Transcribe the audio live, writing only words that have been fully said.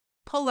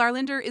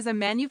Polarlander is a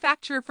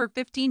manufacturer for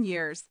 15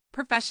 years,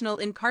 professional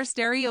in car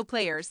stereo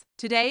players.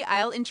 Today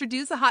I'll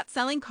introduce a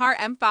hot-selling car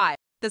M5.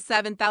 The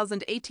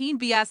 7018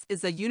 BS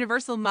is a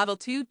universal Model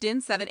 2 DIN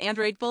 7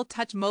 Android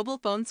full-touch mobile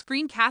phone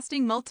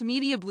screencasting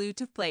multimedia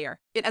Bluetooth player.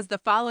 It has the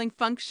following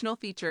functional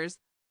features: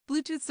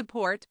 Bluetooth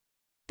support,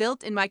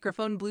 built-in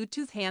microphone,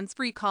 Bluetooth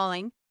hands-free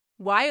calling,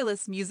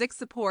 wireless music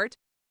support,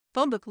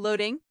 phonebook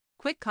loading,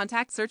 quick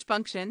contact search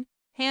function,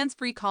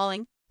 hands-free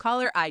calling,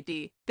 caller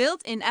ID,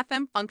 built-in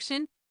FM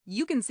function.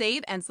 You can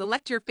save and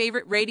select your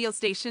favorite radio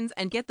stations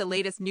and get the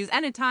latest news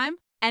anytime,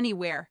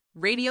 anywhere.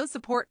 Radio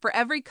support for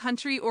every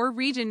country or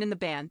region in the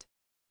band.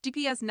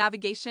 GPS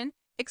navigation,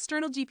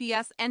 external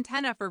GPS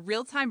antenna for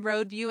real-time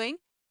road viewing,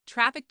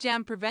 traffic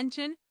jam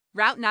prevention,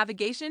 route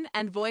navigation,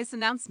 and voice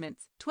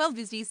announcements. 12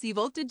 DC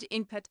voltage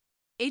input,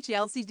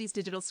 HLCD's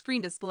digital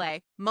screen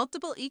display,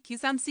 multiple EQ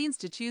sound scenes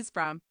to choose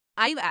from,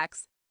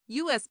 IUX,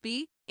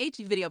 USB,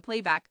 HD video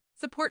playback,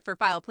 support for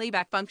file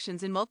playback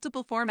functions in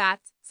multiple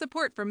formats,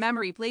 support for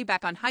memory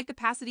playback on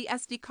high-capacity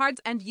SD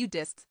cards and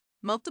U-discs,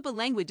 multiple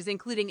languages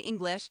including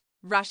English,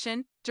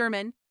 Russian,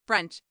 German,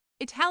 French,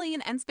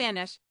 Italian, and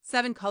Spanish,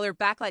 7-color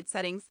backlight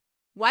settings,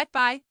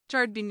 Wi-Fi,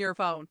 charged in your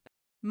phone.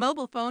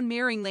 Mobile phone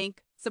mirroring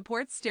link,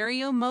 supports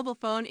stereo mobile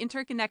phone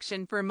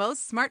interconnection for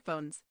most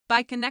smartphones.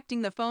 By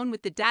connecting the phone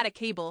with the data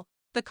cable,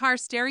 the car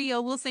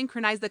stereo will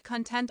synchronize the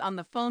content on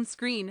the phone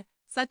screen,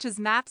 such as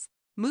maps,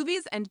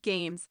 movies, and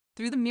games,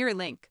 through the mirror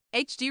link.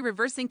 HD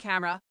reversing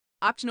camera,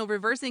 optional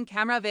reversing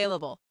camera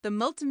available. The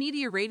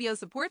multimedia radio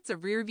supports a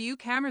rear-view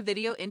camera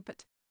video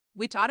input,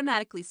 which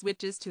automatically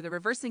switches to the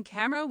reversing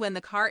camera when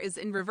the car is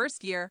in reverse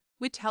gear,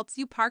 which helps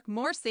you park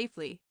more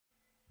safely.